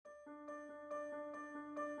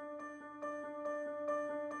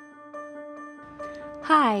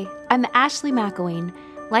Hi, I'm Ashley McElwain,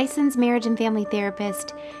 licensed marriage and family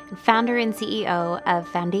therapist and founder and CEO of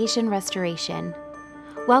Foundation Restoration.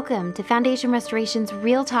 Welcome to Foundation Restoration's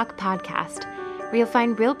Real Talk podcast, where you'll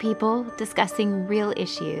find real people discussing real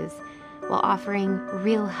issues while offering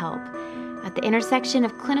real help at the intersection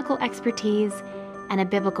of clinical expertise and a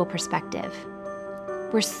biblical perspective.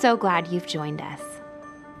 We're so glad you've joined us.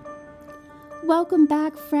 Welcome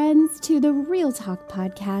back, friends, to the Real Talk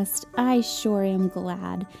podcast. I sure am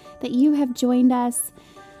glad that you have joined us.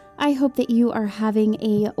 I hope that you are having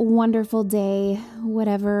a wonderful day,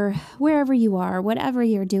 wherever you are, whatever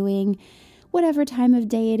you're doing, whatever time of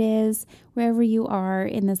day it is, wherever you are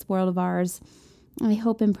in this world of ours. I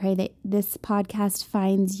hope and pray that this podcast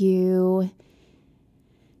finds you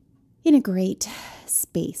in a great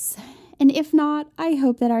space. And if not, I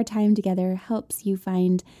hope that our time together helps you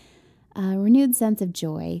find a renewed sense of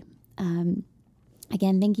joy.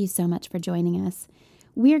 Again, thank you so much for joining us.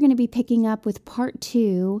 We are going to be picking up with part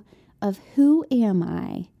 2 of Who Am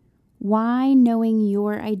I? Why knowing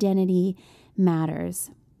your identity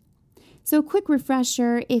matters. So a quick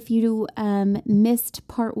refresher, if you missed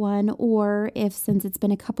part 1, or if since it's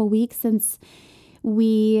been a couple weeks since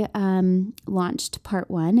we launched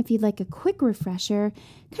part 1, if you'd like a quick refresher,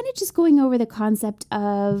 kind of just going over the concept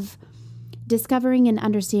of discovering and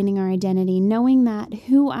understanding our identity, knowing that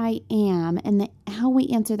who I am and that how we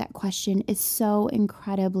answer that question is so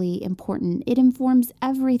incredibly important. It informs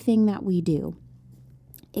everything that we do.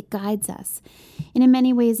 It guides us. And in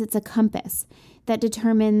many ways, it's a compass that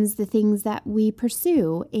determines the things that we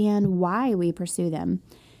pursue and why we pursue them.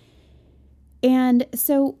 And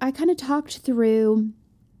so I kind of talked through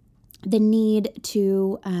the need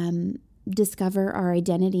to discover our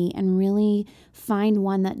identity and really find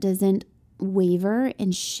one that doesn't waver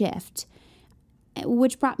and shift,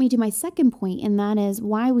 which brought me to my second point, and that is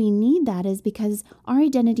why we need that is because our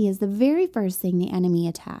identity is the very first thing the enemy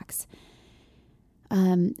attacks.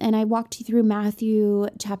 And I walked you through Matthew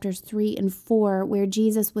chapters 3 and 4, where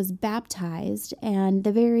Jesus was baptized, and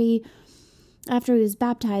after he was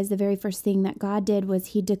baptized, the very first thing that God did was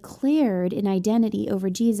he declared an identity over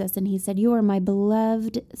Jesus, and he said, "You are my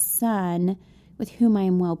beloved Son, with whom I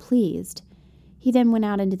am well pleased." He then went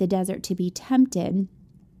out into the desert to be tempted.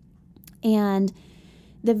 And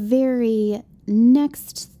the very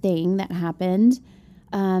next thing that happened,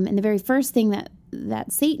 and the very first thing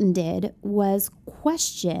that Satan did was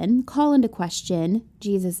call into question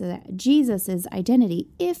Jesus's identity,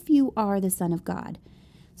 if you are the Son of God.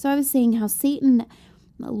 So I was saying how Satan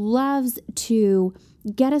loves to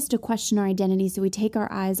get us to question our identity. So we take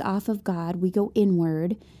our eyes off of God, we go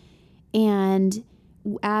inward, and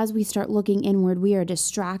as we start looking inward, we are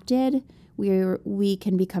distracted. We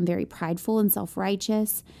can become very prideful and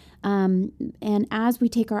self-righteous. And as we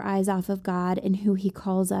take our eyes off of God and who he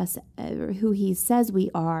calls us, or who he says we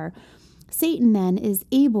are, Satan then is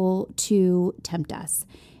able to tempt us.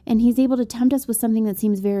 And he's able to tempt us with something that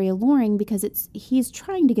seems very alluring because he's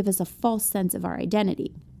trying to give us a false sense of our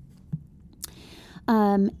identity.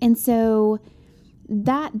 And so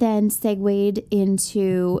that then segued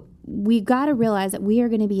into, we've got to realize that we are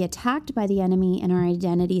going to be attacked by the enemy in our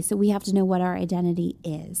identity, so we have to know what our identity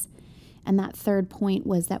is. And that third point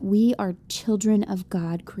was that we are children of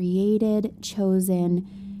God, created, chosen,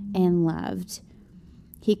 and loved.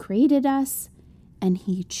 He created us, and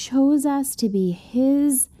he chose us to be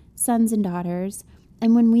his sons and daughters.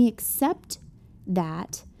 And when we accept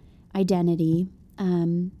that identity,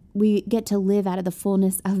 we get to live out of the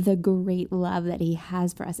fullness of the great love that he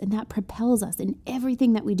has for us. And that propels us in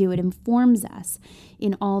everything that we do. It informs us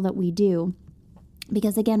in all that we do.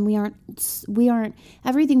 Because again, we aren't,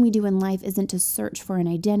 everything we do in life isn't to search for an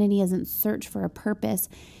identity, isn't search for a purpose.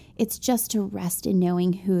 It's just to rest in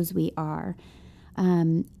knowing whose we are.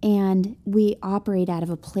 And we operate out of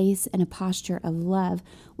a place and a posture of love,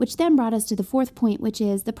 which then brought us to the fourth point, which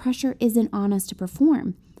is the pressure isn't on us to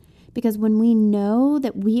perform. Because when we know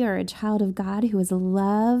that we are a child of God who is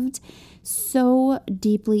loved so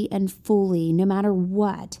deeply and fully, no matter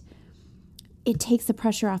what, it takes the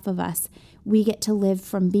pressure off of us. We get to live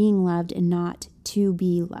from being loved and not to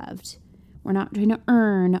be loved. We're not trying to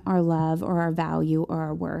earn our love or our value or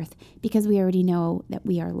our worth because we already know that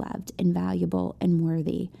we are loved and valuable and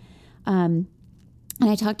worthy. And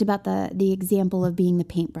I talked about the example of being the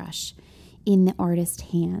paintbrush in the artist's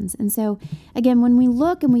hands. And so again, when we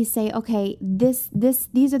look and we say, okay, these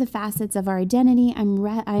are the facets of our identity.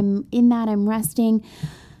 I'm in that, I'm resting.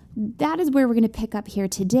 That is where we're going to pick up here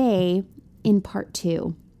today in part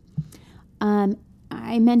 2.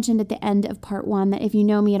 I mentioned at the end of part 1 that if you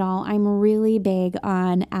know me at all, I'm really big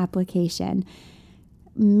on application,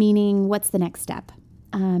 meaning what's the next step?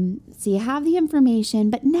 So you have the information,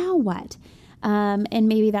 but now what? And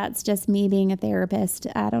maybe that's just me being a therapist.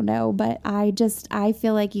 I don't know, but I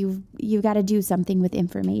feel like you've got to do something with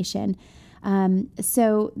information.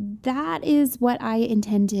 So that is what I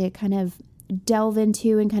intend to kind of delve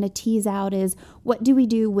into and kind of tease out is what do we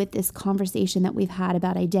do with this conversation that we've had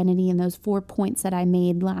about identity and those 4 points that I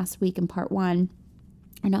made last week in part 1,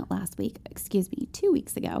 or not last week, 2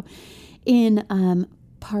 weeks ago in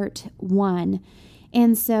part 1.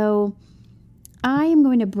 And so I am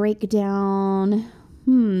going to break down,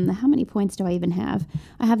 how many points do I even have?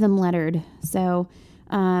 I have them lettered. So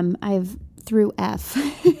I've through F.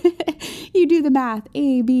 You do the math,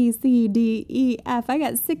 A, B, C, D, E, F. I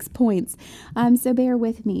got 6 points. So bear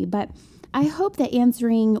with me. But I hope that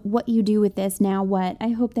answering what you do with this, now what, I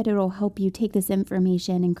hope that it'll help you take this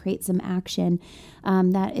information and create some action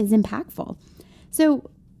that is impactful. So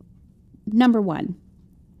number 1,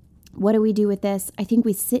 what do we do with this? I think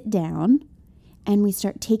we sit down and we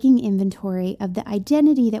start taking inventory of the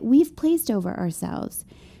identity that we've placed over ourselves.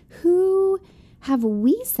 Who have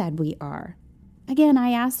we said we are? Again,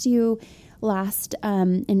 I asked you last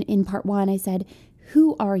in part 1, I said,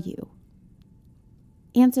 who are you?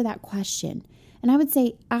 Answer that question. And I would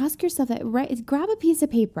say, ask yourself that, right? Grab a piece of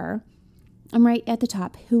paper and write at the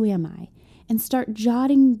top, who am I? And start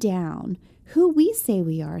jotting down who we say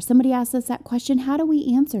we are. Somebody asked us that question. How do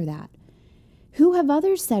we answer that? Who have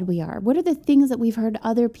others said we are? What are the things that we've heard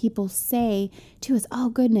other people say to us? Oh,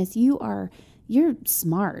 goodness, you're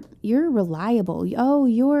smart. You're reliable. Oh,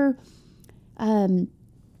 you're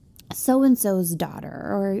so-and-so's daughter,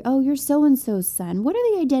 or, oh, you're so-and-so's son. What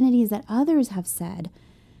are the identities that others have said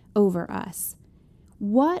over us?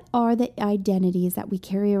 What are the identities that we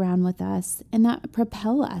carry around with us and that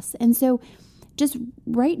propel us? And so just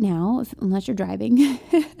right now, unless you're driving,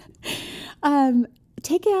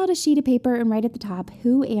 take out a sheet of paper and write at the top,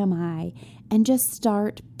 who am I? And just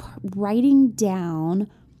start writing down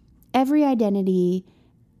every identity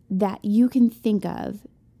that you can think of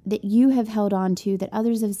that you have held on to, that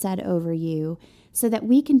others have said over you, so that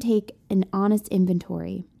we can take an honest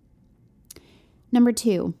inventory. Number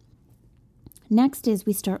 2, next is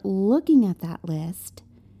we start looking at that list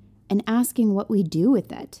and asking what we do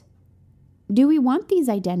with it. Do we want these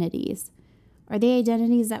identities? Are they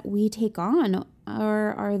identities that we take on,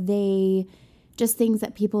 or are they just things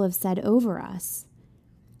that people have said over us?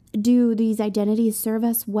 Do these identities serve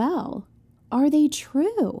us well? Are they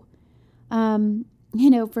true?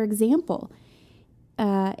 For example,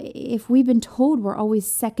 if we've been told we're always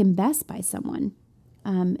second best by someone,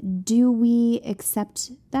 do we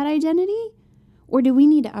accept that identity? Or do we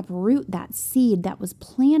need to uproot that seed that was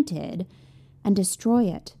planted and destroy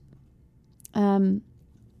it?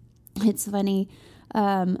 It's funny.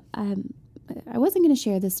 I wasn't going to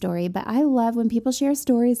share this story, but I love when people share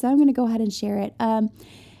stories, so I'm going to go ahead and share it.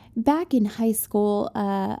 Back in high school,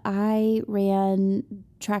 I ran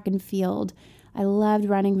track and field. I loved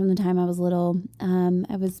running from the time I was little.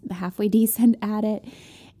 I was halfway decent at it,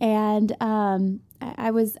 and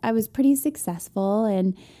I was pretty successful.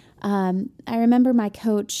 And I remember my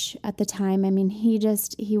coach at the time. I mean, he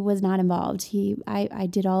was not involved. I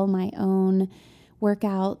did all my own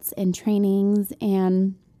workouts and trainings,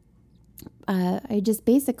 and I just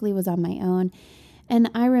basically was on my own. And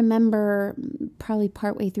I remember probably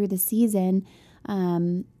partway through the season,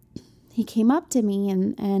 he came up to me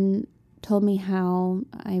and told me how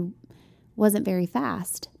I wasn't very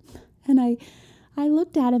fast. And I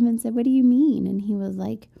looked at him and said, "What do you mean?" And he was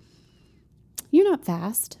like, "You're not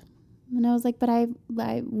fast." And I was like, "But I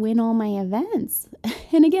win all my events."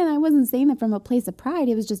 And again, I wasn't saying that from a place of pride.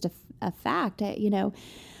 It was just a fact,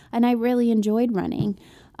 and I really enjoyed running.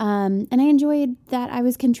 And I enjoyed that I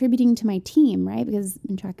was contributing to my team, right? Because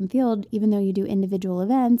in track and field, even though you do individual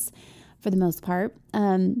events for the most part,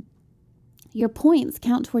 your points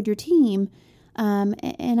count toward your team.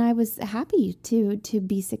 And I was happy to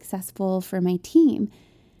be successful for my team.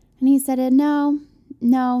 And he said, no,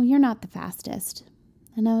 you're not the fastest.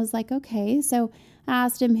 And I was like, okay. So I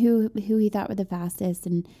asked him who he thought were the fastest,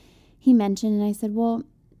 and he mentioned, and I said, well,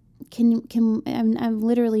 I've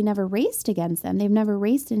literally never raced against them. They've never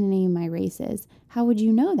raced in any of my races. How would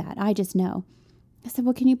you know that? I just know. I said,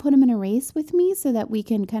 well, can you put them in a race with me so that we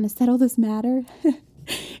can kind of settle this matter? And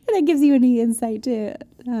that gives you any insight to,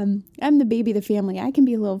 I'm the baby of the family. I can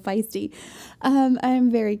be a little feisty.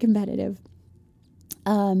 I'm very competitive.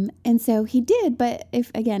 And so he did, but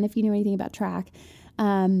if you know anything about track,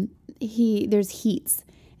 there's heats.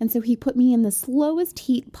 And so he put me in the slowest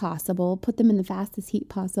heat possible, put them in the fastest heat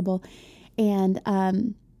possible. And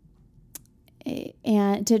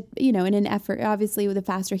and to, in an effort, obviously with the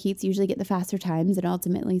faster heats, you usually get the faster times, and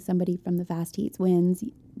ultimately somebody from the fast heats wins.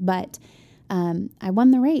 But I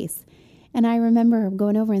won the race. And I remember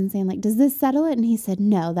going over and saying, like, does this settle it? And he said,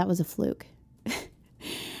 no, that was a fluke.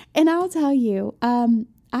 And I'll tell you,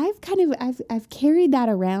 I've carried that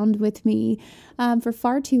around with me for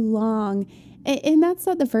far too long. And that's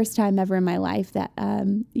not the first time ever in my life that,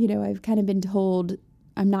 I've kind of been told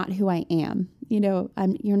I'm not who I am.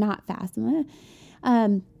 You're not fast.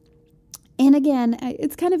 And again,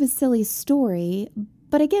 it's kind of a silly story,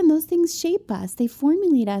 but again, those things shape us. They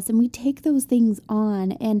formulate us, and we take those things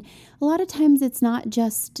on. And a lot of times it's not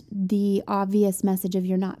just the obvious message of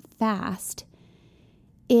you're not fast.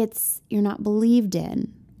 It's you're not believed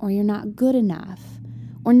in, or you're not good enough,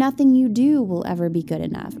 or nothing you do will ever be good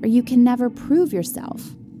enough, or you can never prove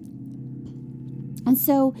yourself. And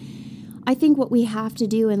so I think what we have to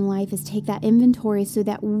do in life is take that inventory so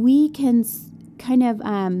that we can kind of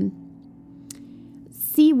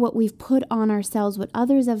see what we've put on ourselves, what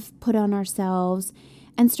others have put on ourselves,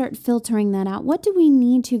 and start filtering that out. What do we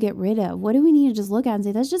need to get rid of? What do we need to just look at and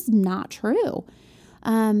say, that's just not true?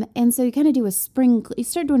 And so you kind of do you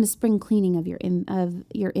start doing a spring cleaning of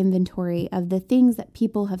your inventory of the things that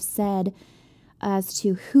people have said as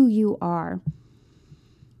to who you are.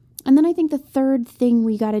 And then I think the third thing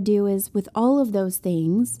we got to do is, with all of those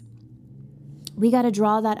things, we got to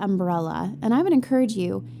draw that umbrella. And I would encourage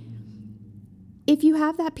you, if you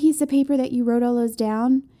have that piece of paper that you wrote all those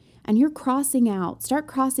down and you're start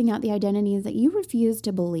crossing out the identities that you refuse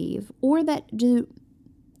to believe, or that do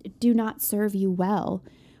not serve you well,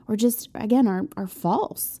 or just, again, are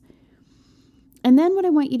false. And then what I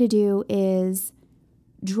want you to do is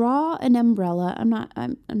draw an umbrella. I'm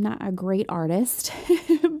not a great artist,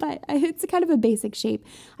 but it's kind of a basic shape.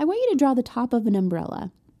 I want you to draw the top of an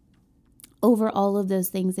umbrella over all of those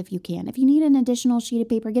things if you can. If you need an additional sheet of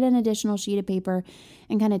paper, get an additional sheet of paper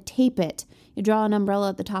and kind of tape it. You draw an umbrella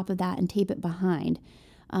at the top of that and tape it behind,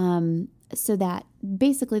 so that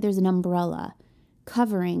basically there's an umbrella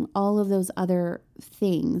covering all of those other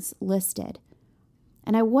things listed.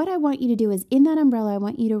 And what I want you to do is, in that umbrella, I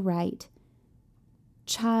want you to write,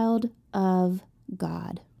 child of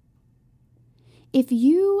God. If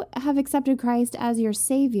you have accepted Christ as your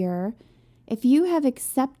Savior, if you have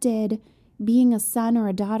accepted being a son or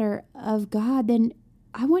a daughter of God, then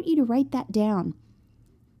I want you to write that down.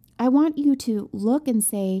 I want you to look and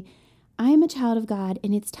say, I am a child of God,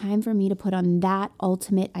 and it's time for me to put on that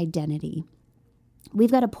ultimate identity.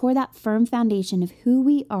 We've got to pour that firm foundation of who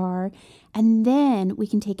we are, and then we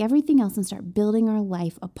can take everything else and start building our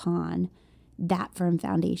life upon that firm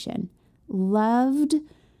foundation. Loved,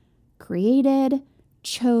 created,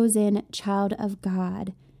 chosen child of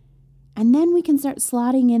God. And then we can start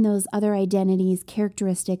slotting in those other identities,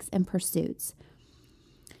 characteristics, and pursuits.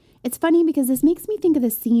 It's funny because this makes me think of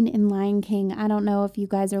the scene in Lion King. I don't know if you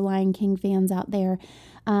guys are Lion King fans out there,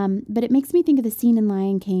 but it makes me think of the scene in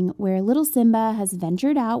Lion King where little Simba has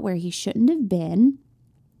ventured out where he shouldn't have been,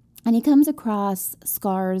 and he comes across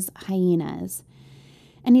Scar's hyenas.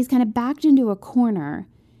 And he's kind of backed into a corner,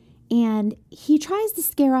 and he tries to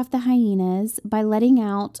scare off the hyenas by letting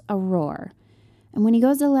out a roar. And when he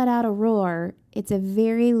goes to let out a roar, it's a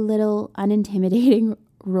very little unintimidating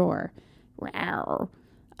roar. Roar.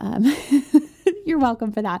 You're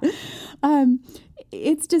welcome for that.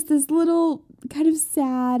 It's just this little kind of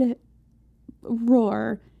sad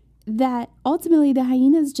roar that ultimately the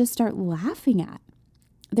hyenas just start laughing at.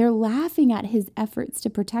 They're laughing at his efforts to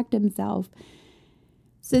protect himself.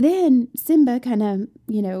 So then Simba kind of,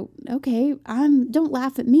 okay, don't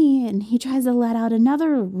laugh at me. And he tries to let out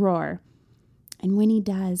another roar. And when he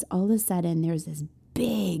does, all of a sudden there's this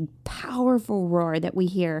big, powerful roar that we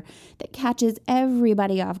hear that catches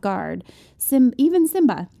everybody off guard. Even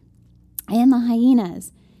Simba and the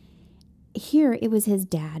hyenas. Here it was his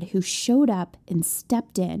dad who showed up and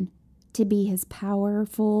stepped in to be his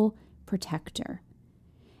powerful protector.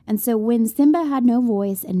 And so when Simba had no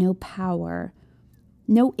voice and no power,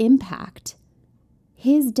 no impact,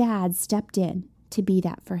 his dad stepped in to be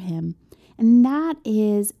that for him. And that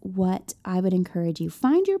is what I would encourage you.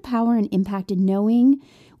 Find your power and impact in knowing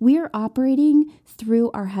we are operating through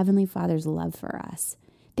our Heavenly Father's love for us.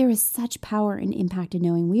 There is such power and impact in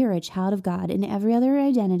knowing we are a child of God, and every other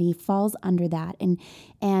identity falls under that.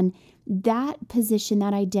 And that position,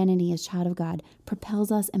 that identity as child of God,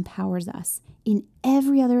 propels us, empowers us in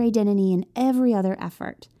every other identity and every other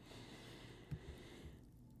effort.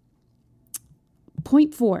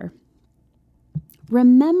 Point 4.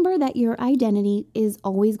 Remember that your identity is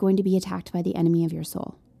always going to be attacked by the enemy of your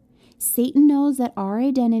soul. Satan knows that our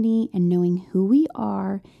identity and knowing who we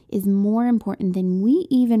are is more important than we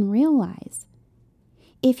even realize.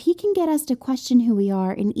 If he can get us to question who we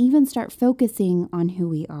are and even start focusing on who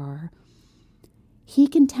we are, he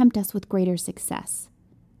can tempt us with greater success,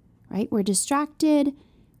 right? We're distracted,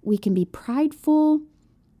 we can be prideful,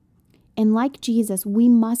 and like Jesus, we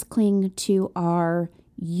must cling to our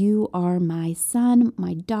 "You are my son,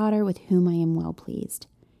 my daughter, with whom I am well pleased."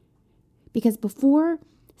 Because before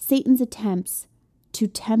Satan's attempts to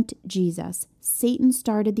tempt Jesus, Satan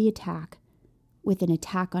started the attack with an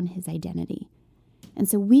attack on his identity. And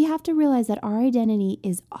so we have to realize that our identity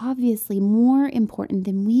is obviously more important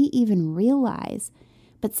than we even realize.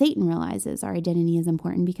 But Satan realizes our identity is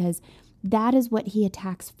important because that is what he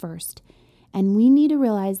attacks first. And we need to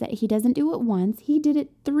realize that he doesn't do it once. He did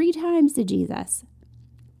it 3 times to Jesus.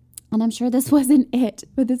 And I'm sure this wasn't it,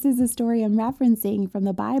 but this is a story I'm referencing from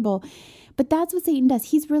the Bible. But that's what Satan does.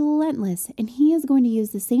 He's relentless, and he is going to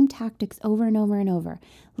use the same tactics over and over and over.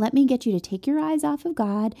 Let me get you to take your eyes off of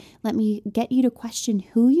God. Let me get you to question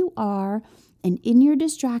who you are. And in your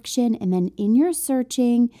distraction and then in your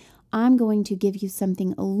searching, I'm going to give you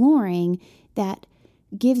something alluring that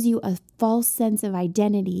gives you a false sense of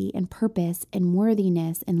identity and purpose and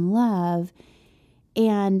worthiness and love,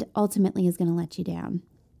 and ultimately is going to let you down.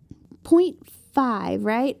 Point 5,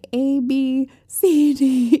 right? A, B, C,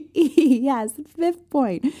 D, E. Yes, 5th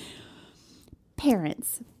point.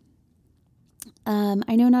 Parents.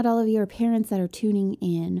 I know not all of you are parents that are tuning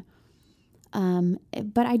in,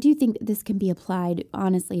 but I do think that this can be applied,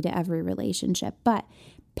 honestly, to every relationship. But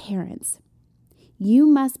parents, you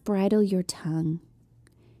must bridle your tongue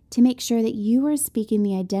to make sure that you are speaking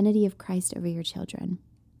the identity of Christ over your children.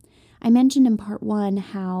 I mentioned in part 1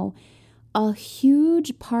 how a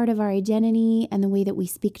huge part of our identity and the way that we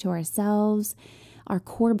speak to ourselves, our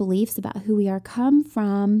core beliefs about who we are, come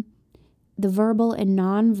from the verbal and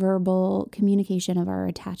nonverbal communication of our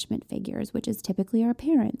attachment figures, which is typically our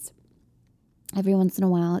parents. Every once in a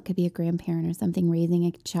while, it could be a grandparent or something raising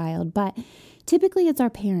a child, but typically it's our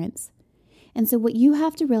parents. And so what you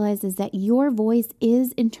have to realize is that your voice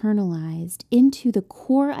is internalized into the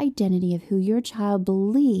core identity of who your child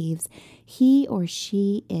believes he or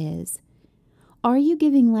she is. Are you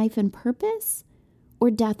giving life and purpose or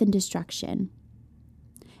death and destruction?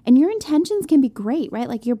 And your intentions can be great, right?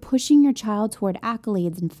 Like you're pushing your child toward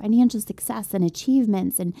accolades and financial success and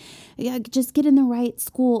achievements and just get in the right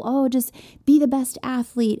school. Oh, just be the best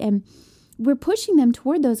athlete. And we're pushing them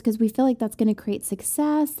toward those because we feel like that's going to create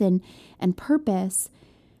success and purpose.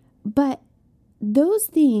 But those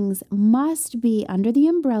things must be under the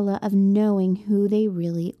umbrella of knowing who they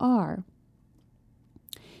really are.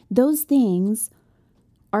 Those things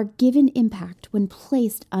are given impact when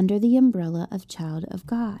placed under the umbrella of child of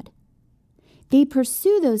God. They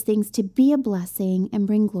pursue those things to be a blessing and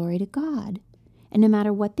bring glory to God. And no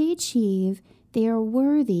matter what they achieve, they are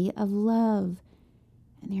worthy of love,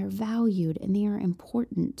 and they are valued, and they are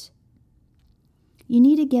important. You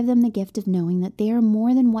need to give them the gift of knowing that they are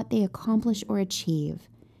more than what they accomplish or achieve.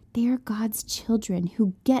 They are God's children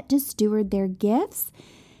who get to steward their gifts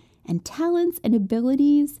and talents and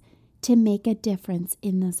abilities to make a difference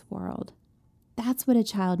in this world. That's what a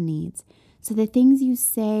child needs. So the things you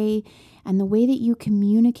say and the way that you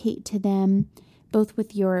communicate to them, both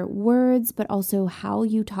with your words, but also how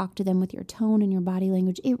you talk to them with your tone and your body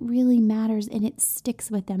language, it really matters and it sticks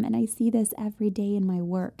with them. And I see this every day in my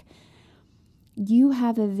work. You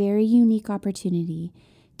have a very unique opportunity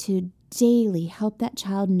to daily help that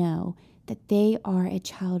child know that they are a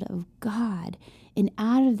child of God. And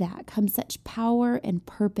out of that comes such power and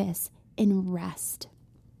purpose and rest.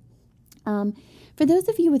 For those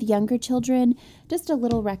of you with younger children, just a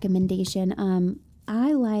little recommendation.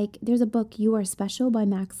 There's a book, You Are Special by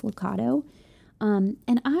Max Lucado.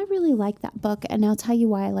 And I really like that book. And I'll tell you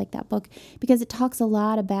why I like that book, because it talks a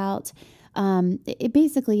lot about, it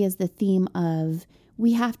basically is the theme of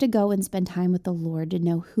we have to go and spend time with the Lord to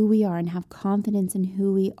know who we are and have confidence in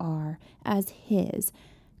who we are as His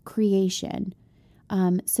creation,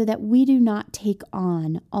 so that we do not take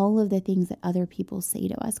on all of the things that other people say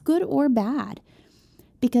to us, good or bad,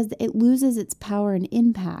 because it loses its power and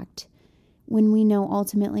impact when we know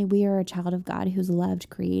ultimately we are a child of God who's loved,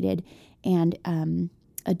 created, and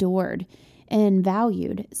adored and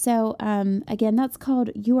valued. So again, that's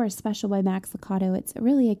called You Are Special by Max Lucado. It's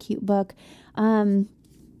really a cute book. I'm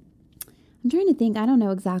trying to think, I don't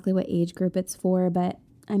know exactly what age group it's for, but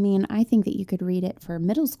I mean, I think that you could read it for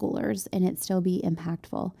middle schoolers and it still be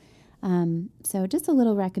impactful. So just a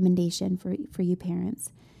little recommendation for you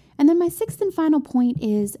parents. And then my 6th and final point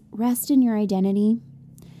is rest in your identity.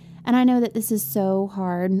 And I know that this is so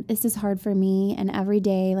hard. This is hard for me. And every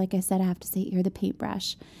day, like I said, I have to say, you're the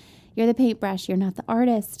paintbrush. You're the paintbrush. You're not the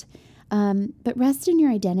artist. But rest in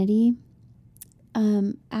your identity.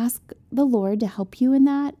 Ask the Lord to help you in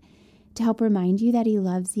that, to help remind you that He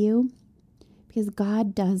loves you. Because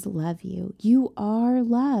God does love you. You are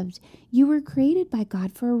loved. You were created by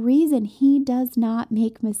God for a reason. He does not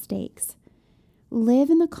make mistakes. Live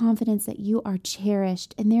in the confidence that you are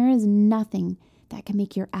cherished, and there is nothing that can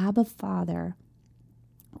make your Abba Father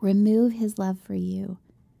remove His love for you.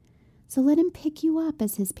 So let Him pick you up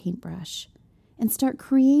as His paintbrush and start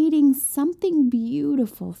creating something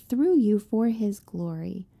beautiful through you for His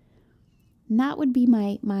glory. And that would be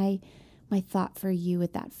my thought for you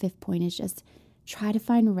with that fifth point, is just try to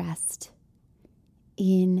find rest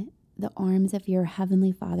in the arms of your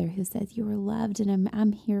Heavenly Father who says you are loved and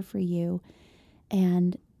I'm here for you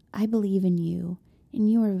and I believe in you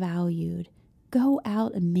and you are valued. Go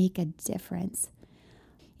out and make a difference.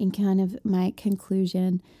 In kind of my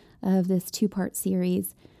conclusion of this 2-part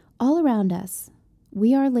series, all around us,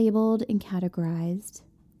 we are labeled and categorized.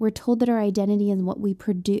 We're told that our identity is in what we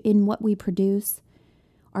produce,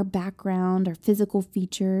 our background, our physical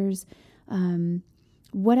features,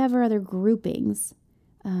 whatever other groupings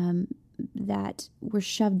that we're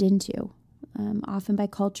shoved into, often by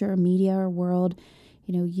culture or media or world.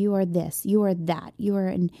 You know, you are this, you are that, you are,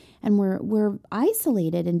 and we're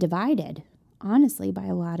isolated and divided, honestly, by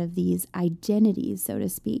a lot of these identities, so to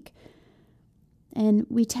speak. And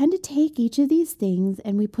we tend to take each of these things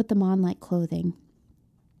and we put them on like clothing.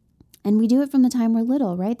 And we do it from the time we're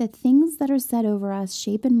little, right? The things that are said over us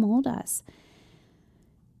shape and mold us.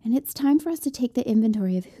 And it's time for us to take the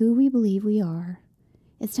inventory of who we believe we are.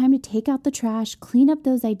 It's time to take out the trash, clean up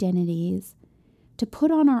those identities, to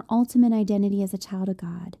put on our ultimate identity as a child of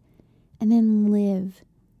God, and then live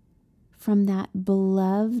from that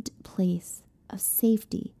beloved place of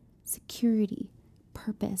safety, security,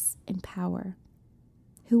 purpose, and power.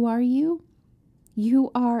 Who are you?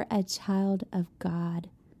 You are a child of God.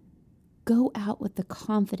 Go out with the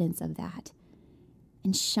confidence of that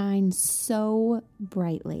and shine so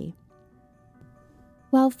brightly.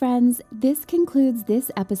 Well, friends, this concludes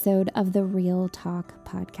this episode of the Real Talk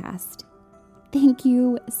podcast. Thank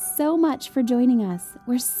you so much for joining us.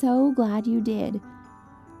 We're so glad you did.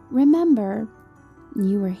 Remember,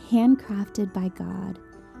 you were handcrafted by God,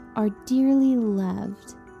 are dearly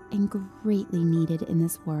loved, and greatly needed in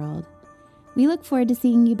this world. We look forward to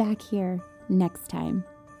seeing you back here next time.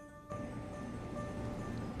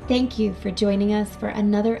 Thank you for joining us for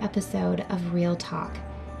another episode of Real Talk.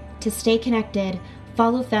 To stay connected,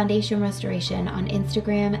 follow Foundation Restoration on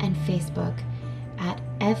Instagram and Facebook at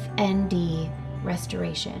FND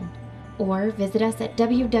Restoration, or visit us at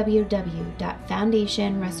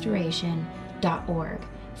www.foundationrestoration.org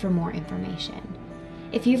for more information.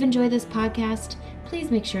 If you've enjoyed this podcast,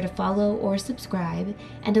 please make sure to follow or subscribe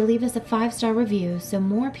and to leave us a 5-star review so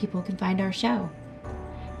more people can find our show.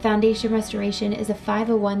 Foundation Restoration is a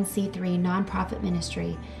 501c3 nonprofit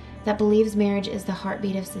ministry that believes marriage is the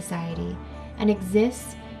heartbeat of society and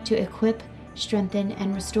exists to equip, strengthen,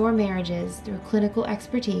 and restore marriages through clinical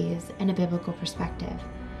expertise and a biblical perspective.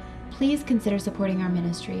 Please consider supporting our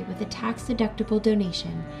ministry with a tax-deductible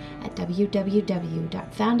donation at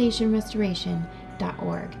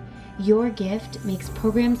www.foundationrestoration.org. Your gift makes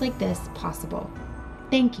programs like this possible.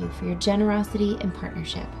 Thank you for your generosity and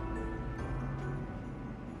partnership.